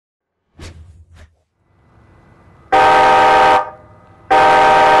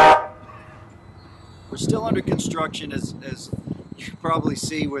We're still under construction, as you probably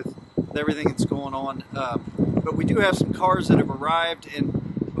see with everything that's going on. But we do have some cars that have arrived,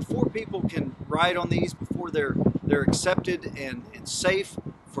 and before people can ride on these, before they're accepted and safe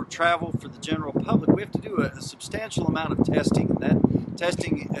for travel for the general public, we have to do a substantial amount of testing. And that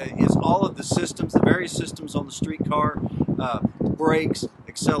testing is all of the systems, the various systems on the streetcar, brakes,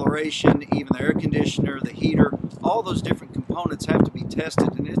 acceleration, even the air conditioner, the heater. All those different components have to be tested,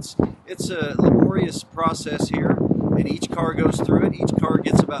 and it's a laborious process here. And each car goes through it. Each car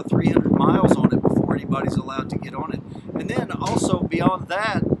gets about 300 miles on it before anybody's allowed to get on it. And then also beyond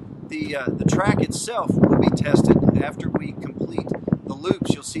that, the track itself will be tested after we complete the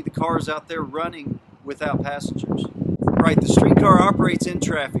loops. You'll see the cars out there running without passengers. Right, the streetcar operates in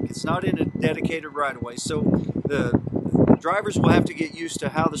traffic. It's not in a dedicated right-of-way, so the drivers will have to get used to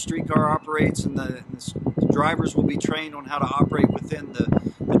how the streetcar operates, and the drivers will be trained on how to operate within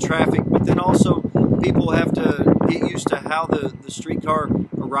the traffic. But then also people have to get used to how the streetcar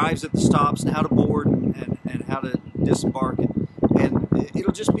arrives at the stops and how to board and how to disembark. And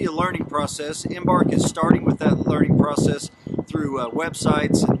it'll just be a learning process. Embark is starting with that learning process through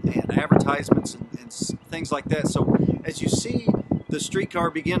websites and advertisements and things like that. So as you see the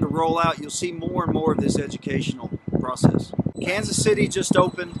streetcar begin to roll out, you'll see more and more of this educational process. Kansas City just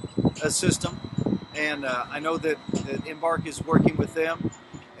opened a system, and I know that Embark is working with them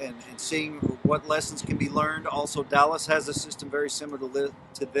and seeing what lessons can be learned. Also, Dallas has a system very similar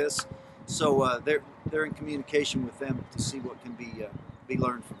to this, so they're in communication with them to see what can be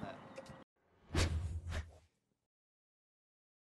learned from that.